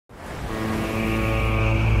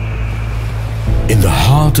In the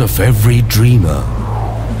heart of every dreamer,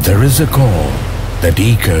 there is a call that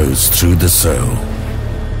echoes through the soul.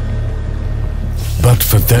 But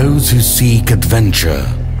for those who seek adventure,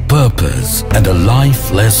 purpose, and a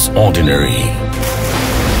life less ordinary,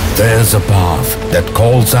 there's a path that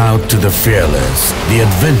calls out to the fearless, the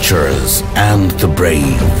adventurous, and the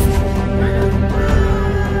brave.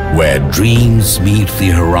 Where dreams meet the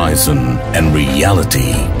horizon and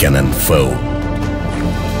reality can unfold.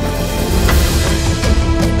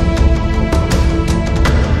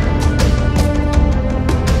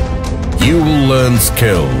 You will learn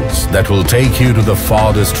skills that will take you to the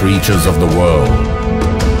farthest reaches of the world.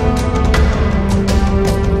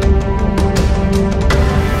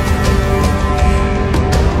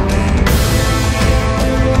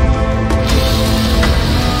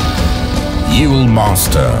 You will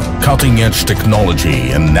master cutting-edge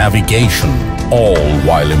technology and navigation, all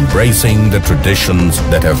while embracing the traditions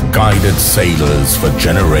that have guided sailors for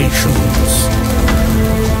generations.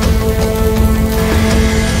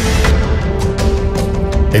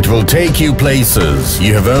 It will take you places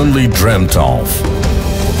you have only dreamt of.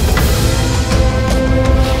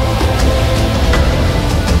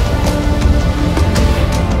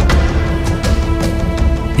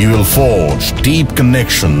 You will forge deep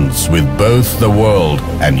connections with both the world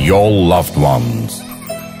and your loved ones.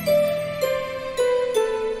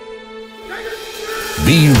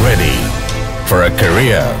 Be ready for a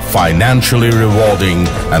career financially rewarding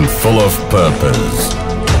and full of purpose.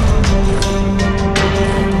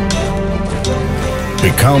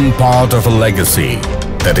 Become part of a legacy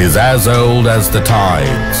that is as old as the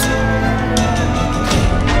tides.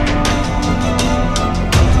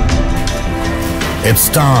 It's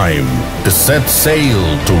time to set sail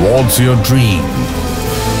towards your dream.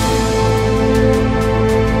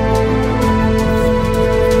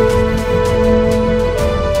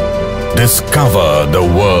 Discover the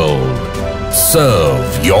world,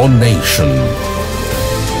 serve your nation,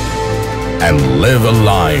 and live a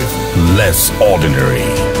life less ordinary.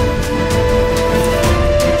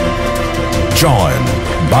 Join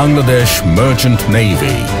Bangladesh Merchant Navy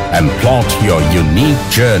and plot your unique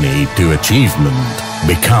journey to achievement.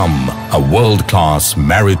 Become a world-class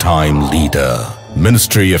maritime leader.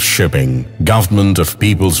 Ministry of Shipping, Government of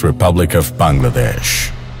People's Republic of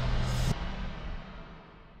Bangladesh.